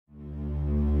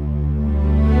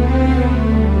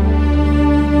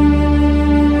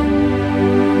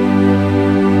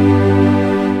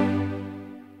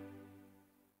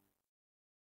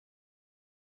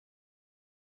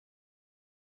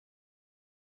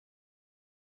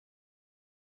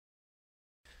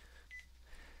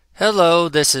Hello,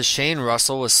 this is Shane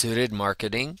Russell with Suited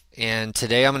Marketing, and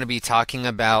today I'm going to be talking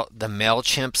about the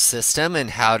MailChimp system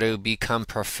and how to become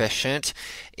proficient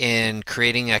in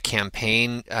creating a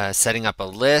campaign, setting up a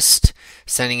list,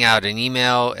 sending out an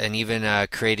email, and even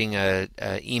creating a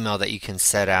email that you can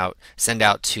send out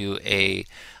to a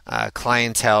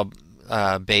clientele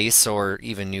base or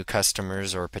even new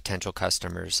customers or potential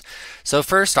customers. So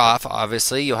first off,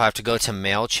 obviously, you'll have to go to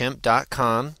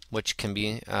MailChimp.com, which can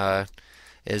be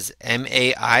is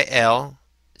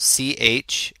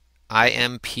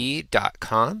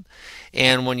MailChimp.com.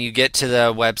 And when you get to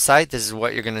the website, this is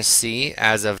what you're going to see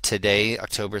as of today,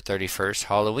 October 31st,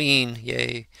 Halloween,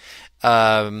 yay.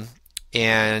 Um,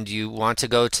 and you want to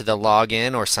go to the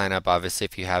login or sign up, obviously,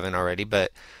 if you haven't already,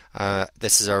 but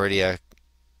this is already a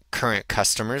current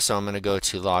customer, so I'm going to go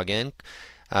to login,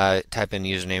 type in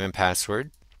username and password.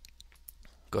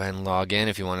 Go ahead and log in.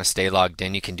 If you want to stay logged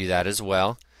in, you can do that as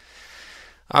well.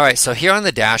 All right, so here on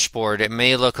the dashboard, it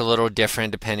may look a little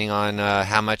different depending on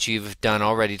how much you've done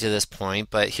already to this point,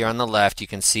 but here on the left, you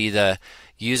can see the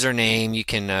username. You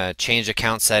can change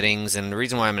account settings, and the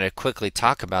reason why I'm going to quickly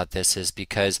talk about this is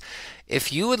because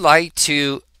if you would like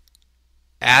to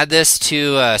add this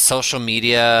to social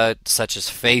media such as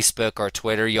Facebook or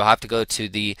Twitter, you'll have to go to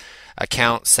the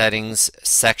account settings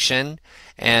section,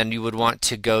 and you would want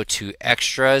to go to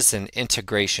extras and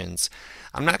integrations.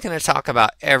 I'm not going to talk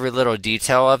about every little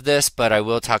detail of this, but I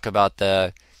will talk about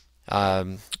the, I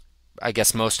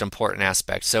guess, most important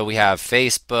aspects. So we have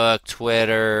Facebook,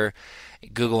 Twitter,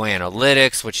 Google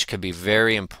Analytics, which could be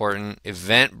very important.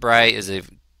 Eventbrite is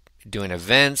doing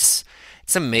events.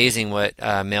 It's amazing what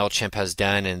MailChimp has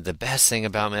done, and the best thing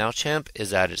about MailChimp is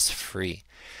that it's free.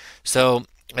 So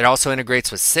it also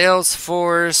integrates with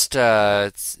Salesforce.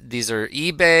 These are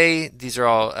eBay. These are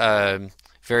all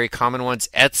very common ones.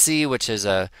 Etsy, which is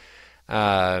a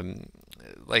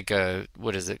like a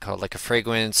what is it called? Like a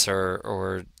fragrance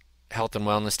or health and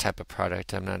wellness type of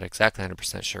product. I'm not exactly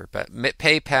 100% sure, but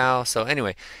PayPal. So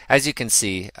anyway, as you can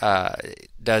see, it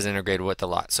does integrate with a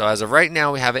lot. So as of right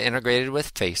now, we have it integrated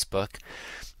with Facebook.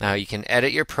 Now you can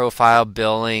edit your profile,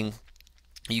 billing.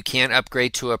 You can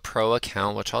upgrade to a pro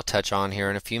account, which I'll touch on here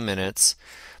in a few minutes.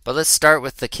 But let's start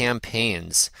with the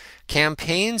campaigns.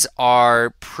 Campaigns are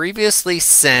previously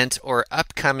sent or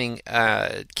upcoming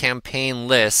campaign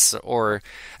lists or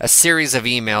a series of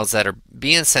emails that are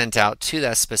being sent out to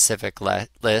that specific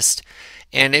list.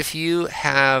 And if you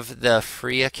have the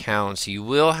free accounts, you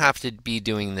will have to be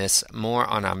doing this more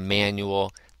on a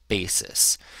manual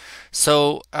basis.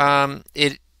 So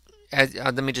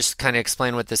let me just kind of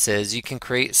explain what this is. You can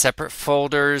create separate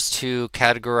folders to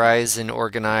categorize and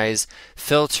organize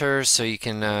filters. So you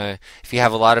can, if you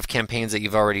have a lot of campaigns that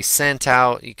you've already sent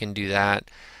out, you can do that.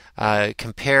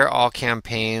 Compare all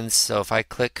campaigns. So if I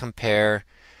click compare,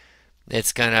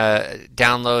 it's going to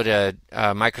download a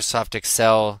Microsoft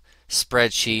Excel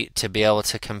spreadsheet to be able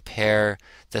to compare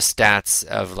the stats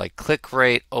of like click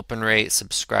rate, open rate,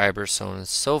 subscribers, so on and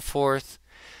so forth.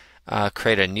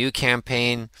 Create a new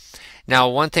campaign. Now,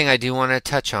 one thing I do want to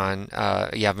touch on,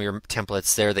 you have your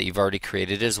templates there that you've already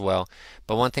created as well,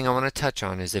 but one thing I want to touch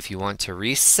on is if you want to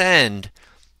resend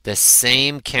the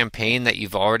same campaign that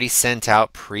you've already sent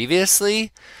out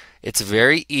previously, it's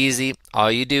very easy.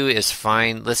 All you do is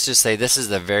find, let's just say this is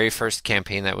the very first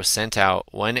campaign that was sent out.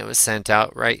 When it was sent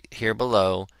out, right here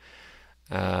below,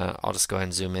 I'll just go ahead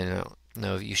and zoom in. I don't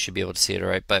know if you should be able to see it all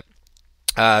right, but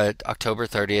October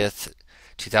 30th,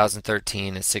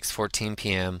 2013 at 6:14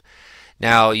 p.m.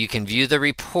 Now you can view the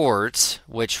report,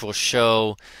 which will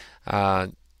show how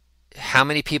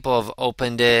many people have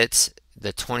opened it,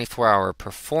 the 24-hour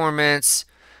performance,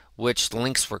 which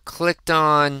links were clicked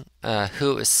on, who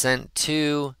it was sent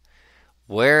to,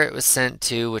 where it was sent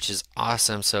to, which is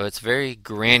awesome. So it's very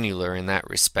granular in that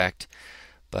respect.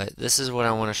 But this is what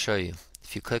I want to show you.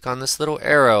 If you click on this little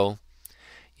arrow,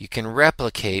 you can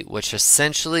replicate, which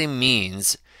essentially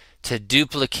means to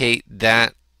duplicate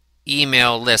that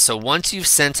email list. So once you've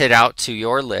sent it out to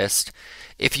your list,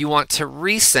 if you want to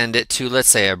resend it to, let's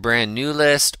say, a brand new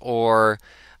list, or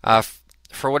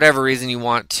for whatever reason you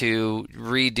want to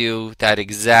redo that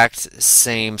exact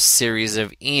same series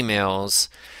of emails,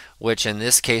 which in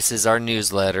this case is our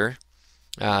newsletter,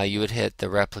 you would hit the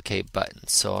replicate button.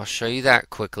 So I'll show you that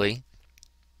quickly.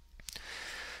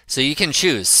 So you can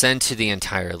choose send to the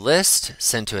entire list,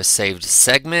 send to a saved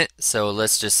segment. So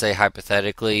let's just say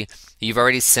hypothetically you've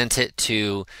already sent it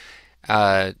to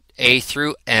A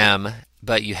through M,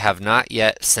 but you have not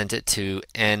yet sent it to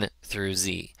N through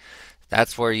Z.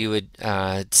 That's where you would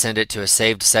send it to a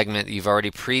saved segment that you've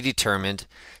already predetermined.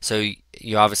 So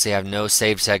you obviously have no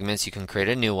saved segments. You can create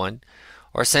a new one,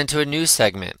 or send to a new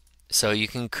segment. So you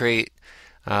can create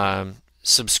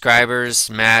subscribers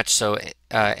match. So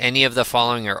any of the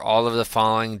following or all of the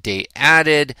following, date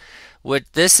added. What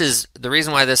this is, the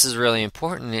reason why this is really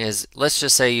important is, let's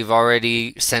just say you've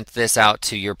already sent this out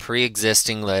to your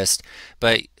pre-existing list,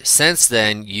 but since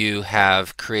then you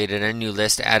have created a new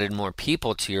list, added more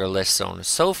people to your list, so on and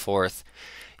so forth.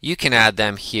 You can add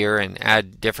them here and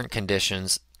add different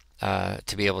conditions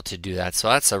to be able to do that. So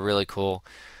that's a really cool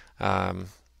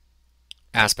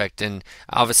aspect. And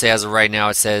obviously, as of right now,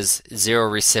 it says 0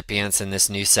 recipients in this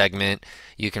new segment.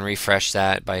 You can refresh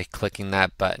that by clicking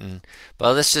that button.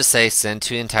 But let's just say send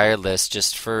to entire list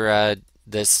just for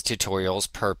this tutorial's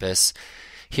purpose.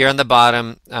 Here on the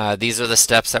bottom, these are the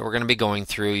steps that we're going to be going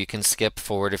through. You can skip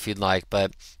forward if you'd like,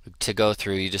 but to go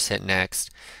through, you just hit next.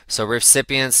 So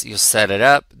recipients, you'll set it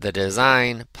up, the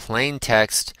design, plain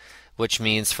text, which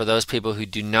means for those people who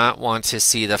do not want to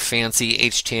see the fancy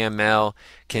HTML,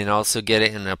 can also get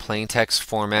it in a plain text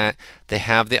format. They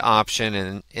have the option,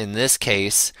 and in this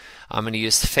case, I'm going to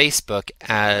use Facebook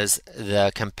as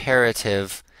the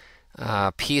comparative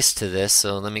piece to this.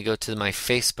 So let me go to my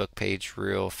Facebook page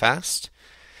real fast.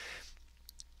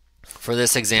 For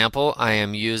this example, I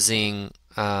am using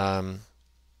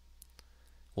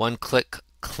one-click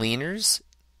cleaners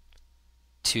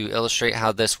to illustrate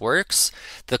how this works.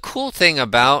 The cool thing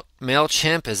about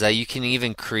MailChimp is that you can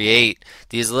even create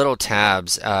these little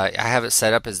tabs. I have it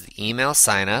set up as the email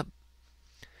sign up.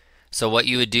 So what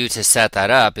you would do to set that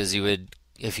up is you would,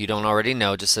 if you don't already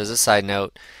know, just as a side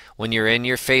note, when you're in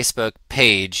your Facebook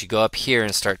page, you go up here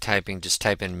and start typing, just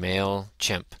type in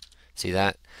MailChimp. See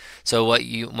that? So what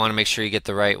you want to make sure you get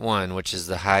the right one, which is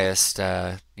the highest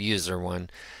user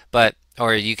one.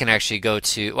 Or you can actually go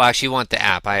to, well, actually you want the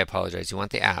app. I apologize. You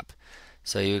want the app.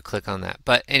 So you would click on that.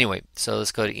 But anyway, so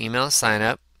let's go to email sign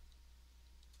up.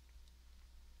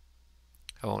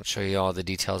 I won't show you all the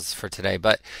details for today,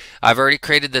 but I've already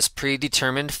created this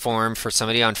predetermined form for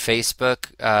somebody on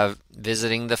Facebook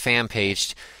visiting the fan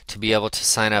page to be able to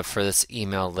sign up for this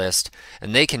email list.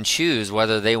 And they can choose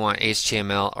whether they want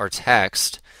HTML or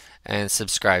text and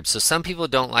subscribe. So some people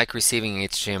don't like receiving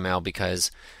HTML because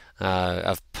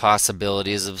of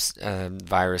possibilities of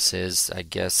viruses, I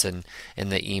guess, in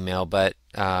the email. But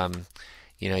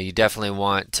you know, you definitely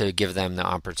want to give them the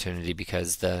opportunity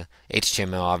because the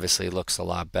HTML obviously looks a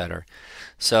lot better.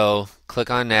 So click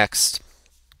on next.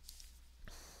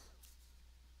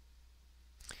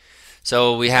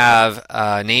 So we have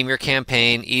name your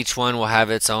campaign. Each one will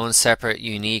have its own separate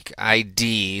unique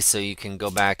ID, so you can go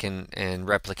back and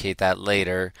replicate that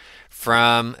later.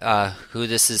 From who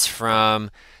this is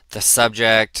from, the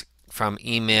subject, from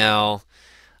email.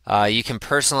 You can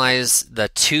personalize the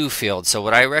to field. So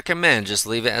what I recommend, just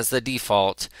leave it as the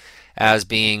default as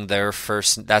being their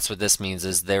first. That's what this means,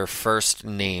 is their first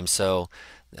name. So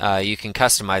you can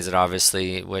customize it,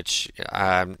 obviously, which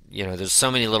you know, there's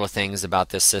so many little things about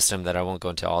this system that I won't go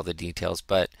into all the details.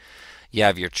 But you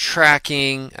have your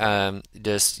tracking.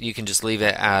 You can just leave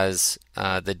it as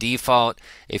the default.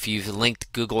 If you've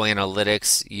linked Google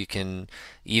Analytics, you can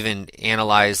even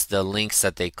analyze the links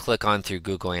that they click on through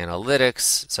Google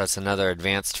Analytics. So that's another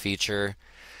advanced feature.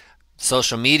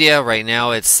 Social media, right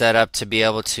now it's set up to be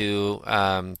able to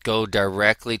go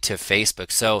directly to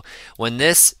Facebook. So when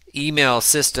this email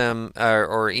system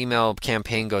or email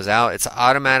campaign goes out, it's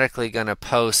automatically going to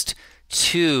post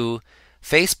to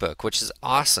Facebook, which is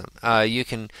awesome. You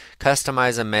can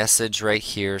customize a message right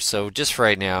here. So just for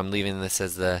right now, I'm leaving this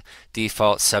as the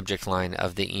default subject line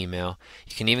of the email.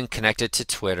 You can even connect it to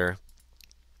Twitter.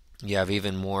 You have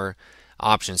even more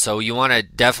options. So you want to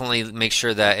definitely make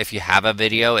sure that if you have a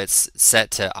video, it's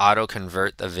set to auto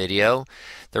convert the video.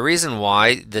 The reason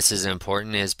why this is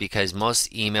important is because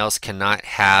most emails cannot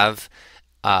have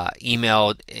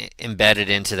email embedded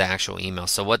into the actual email.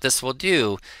 So what this will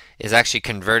do is actually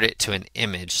convert it to an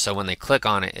image. So when they click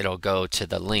on it, it'll go to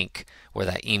the link where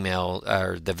that email,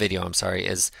 or the video, I'm sorry,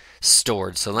 is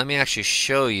stored. So let me actually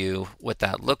show you what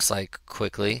that looks like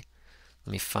quickly.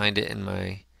 Let me find it in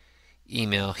my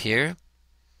email here.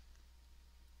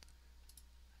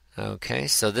 Okay,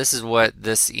 so this is what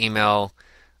this email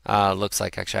looks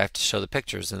like. Actually, I have to show the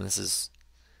pictures, and this is,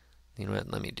 you know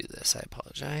what, let me do this. I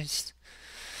apologize.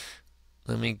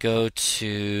 Let me go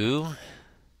to,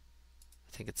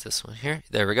 I think it's this one here.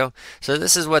 There we go. So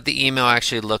this is what the email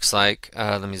actually looks like.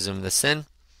 Let me zoom this in.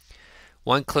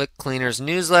 One-click cleaners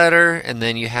newsletter, and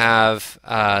then you have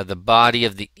the body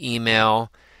of the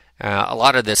email. A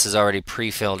lot of this is already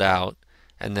pre-filled out,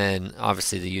 and then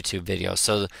obviously the YouTube video.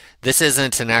 So this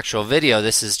isn't an actual video.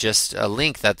 This is just a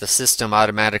link that the system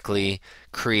automatically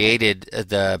created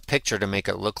the picture to make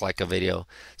it look like a video.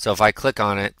 So if I click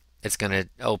on it, it's going to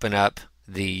open up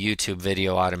the YouTube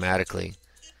video automatically,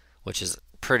 which is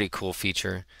a pretty cool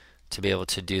feature to be able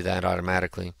to do that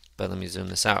automatically. But let me zoom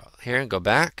this out here and go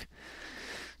back.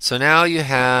 So now you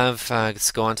have,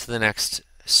 let's go on to the next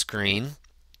screen.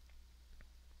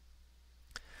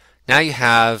 Now you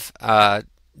have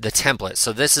the template.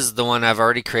 So this is the one I've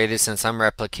already created since I'm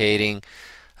replicating.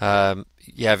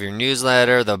 You have your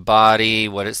newsletter, the body.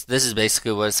 This is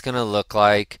basically what it's going to look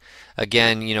like.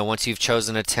 Again, once you've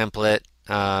chosen a template,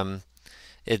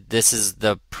 this is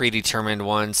the predetermined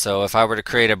one. So if I were to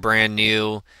create a brand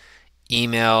new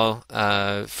email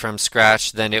from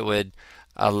scratch, then it would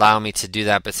allow me to do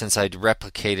that. But since I'd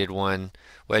replicated one,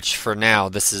 which for now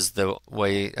this is the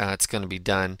way it's going to be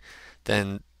done,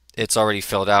 then it's already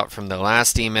filled out from the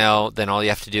last email. Then all you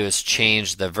have to do is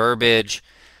change the verbiage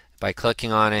by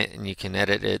clicking on it, and you can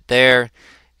edit it there.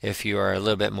 If you are a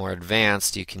little bit more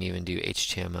advanced, you can even do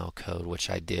HTML code, which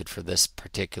I did for this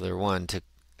particular one to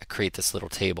create this little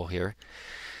table here.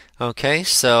 Okay,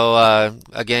 so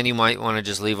again, you might want to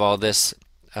just leave all this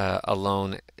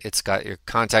alone. It's got your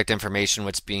contact information,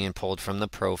 what's being pulled from the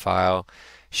profile.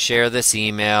 Share this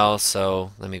email.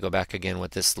 So let me go back again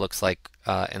what this looks like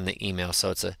in the email. So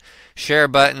it's a share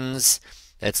buttons.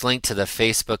 It's linked to the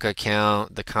Facebook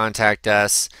account. The contact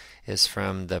us is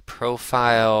from the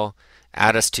profile.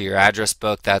 Add us to your address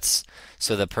book. That's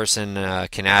so the person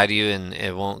can add you and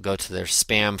it won't go to their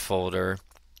spam folder.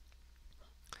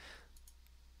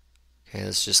 Okay,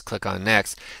 let's just click on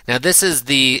next. Now this is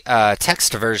the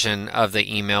text version of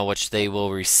the email which they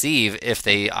will receive if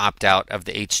they opt out of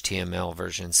the HTML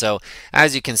version. So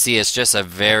as you can see, it's just a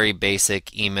very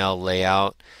basic email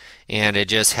layout, and it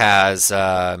just has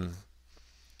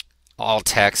all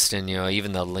text, and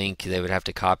even the link they would have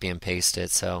to copy and paste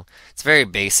it. So it's very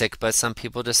basic, but some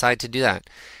people decide to do that.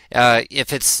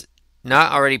 If it's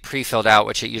not already pre-filled out,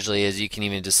 which it usually is, you can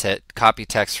even just hit copy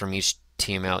text from each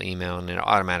HTML email and it'll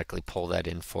automatically pull that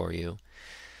in for you.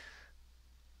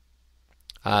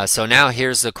 So now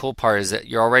here's the cool part, is that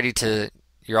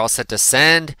you're all set to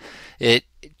send. It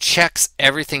checks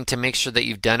everything to make sure that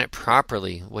you've done it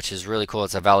properly, which is really cool.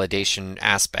 It's a validation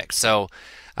aspect. So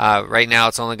right now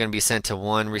it's only going to be sent to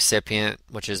one recipient,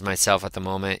 which is myself at the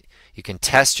moment. You can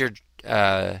test your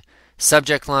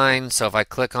subject line. So if I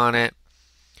click on it,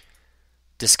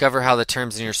 discover how the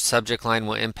terms in your subject line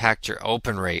will impact your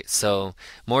open rate. So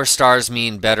more stars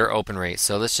mean better open rate.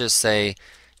 So let's just say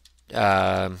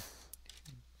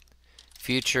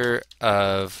future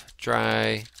of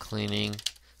dry cleaning.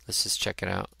 Let's just check it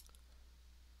out.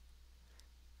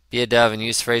 Be a dove and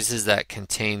use phrases that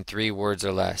contain 3 words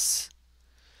or less.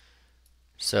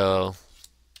 So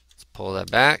let's pull that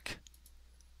back.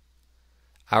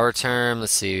 Our term,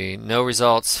 let's see, no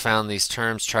results found these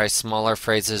terms. Try smaller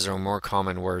phrases or more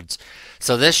common words.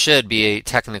 So this should be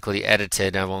technically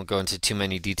edited. I won't go into too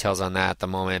many details on that at the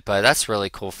moment, but that's a really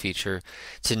cool feature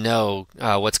to know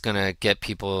what's going to get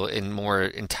people more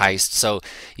enticed. So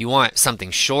you want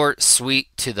something short, sweet,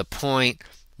 to the point,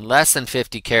 less than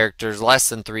 50 characters, less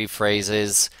than 3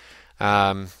 phrases,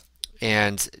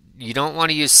 and you don't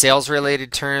want to use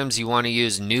sales-related terms. You want to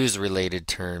use news-related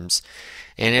terms.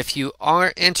 And if you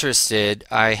are interested,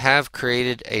 I have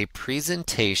created a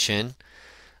presentation,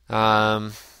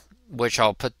 which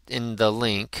I'll put in the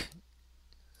link.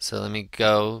 So let me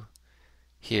go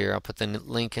here. I'll put the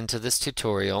link into this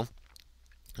tutorial.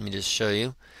 Let me just show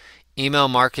you. Email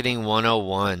Marketing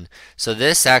 101. So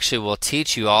this actually will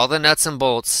teach you all the nuts and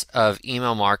bolts of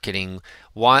email marketing,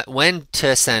 when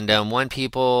to send them, when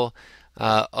people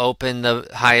open the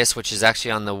highest, which is actually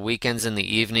on the weekends and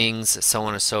the evenings, so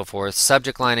on and so forth.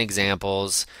 Subject line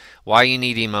examples, why you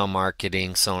need email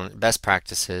marketing, so on, best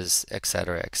practices,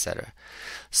 etc., etc.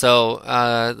 So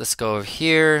let's go over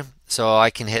here. So I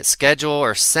can hit schedule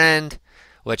or send,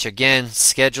 which again,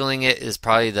 scheduling it is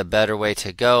probably the better way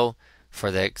to go for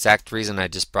the exact reason I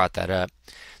just brought that up.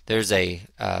 There's a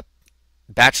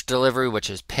batch delivery,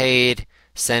 which is paid.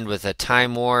 Send with a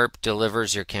time warp,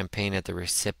 delivers your campaign at the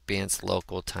recipient's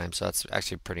local time. So that's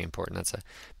actually pretty important. That's a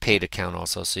paid account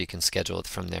also, so you can schedule it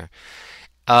from there.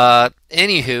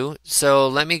 Anywho, so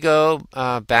let me go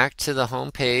back to the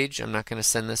home page. I'm not going to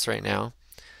send this right now.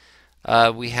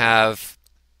 We have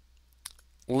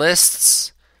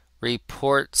lists,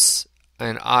 reports,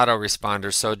 and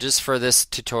autoresponders. So just for this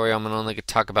tutorial, I'm only going to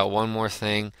talk about one more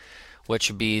thing, which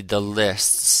would be the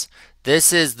lists.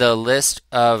 This is the list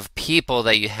of people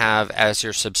that you have as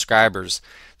your subscribers.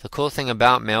 The cool thing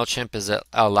about MailChimp is it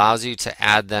allows you to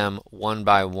add them one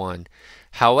by one.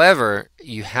 However,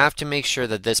 you have to make sure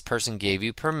that this person gave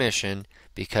you permission.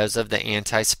 Because of the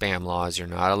anti-spam laws, you're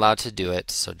not allowed to do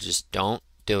it. So just don't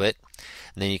do it,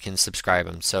 and then you can subscribe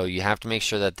them. So you have to make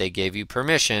sure that they gave you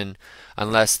permission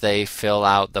unless they fill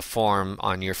out the form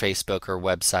on your Facebook or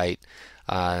website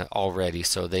already.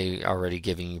 So they already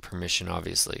giving you permission,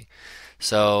 obviously.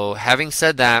 So having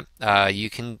said that, you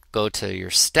can go to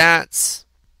your stats,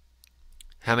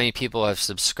 how many people have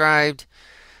subscribed.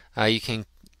 You can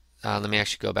let me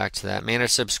actually go back to that.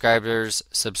 Manage subscribers,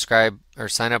 subscribe or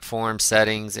sign up form,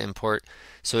 settings, import.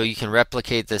 So you can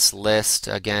replicate this list.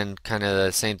 Again, kind of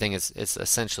the same thing. It's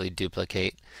essentially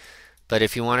duplicate. But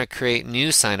if you want to create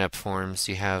new sign up forms,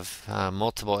 you have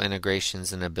multiple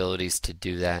integrations and abilities to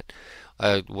do that.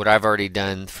 What I've already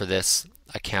done for this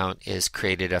account is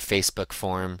created a Facebook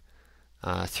form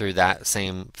through that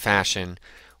same fashion,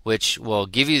 which will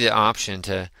give you the option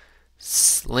to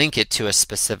link it to a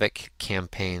specific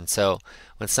campaign. So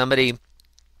when somebody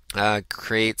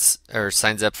creates or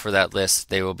signs up for that list,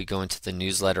 they will be going to the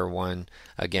newsletter one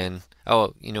again.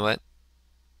 Oh, you know what?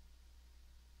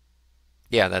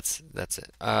 Yeah, that's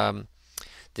it.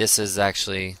 This is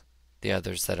actually the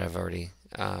others that I've already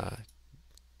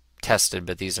tested,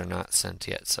 but these are not sent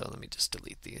yet. So let me just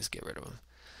delete these, get rid of them.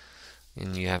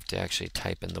 And you have to actually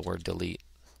type in the word delete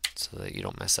so that you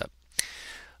don't mess up.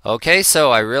 Okay,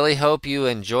 so I really hope you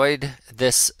enjoyed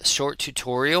this short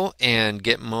tutorial and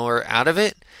get more out of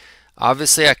it.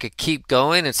 Obviously, I could keep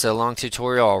going. It's a long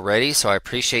tutorial already, so I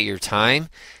appreciate your time,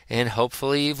 and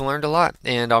hopefully you've learned a lot.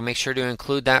 And I'll make sure to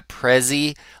include that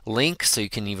Prezi link so you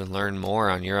can even learn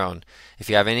more on your own. If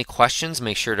you have any questions,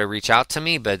 make sure to reach out to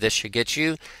me, but this should get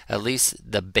you at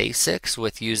least the basics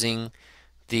with using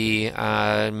the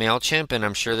MailChimp, and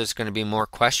I'm sure there's going to be more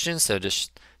questions, so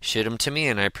just shoot them to me,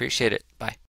 and I appreciate it.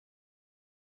 Bye.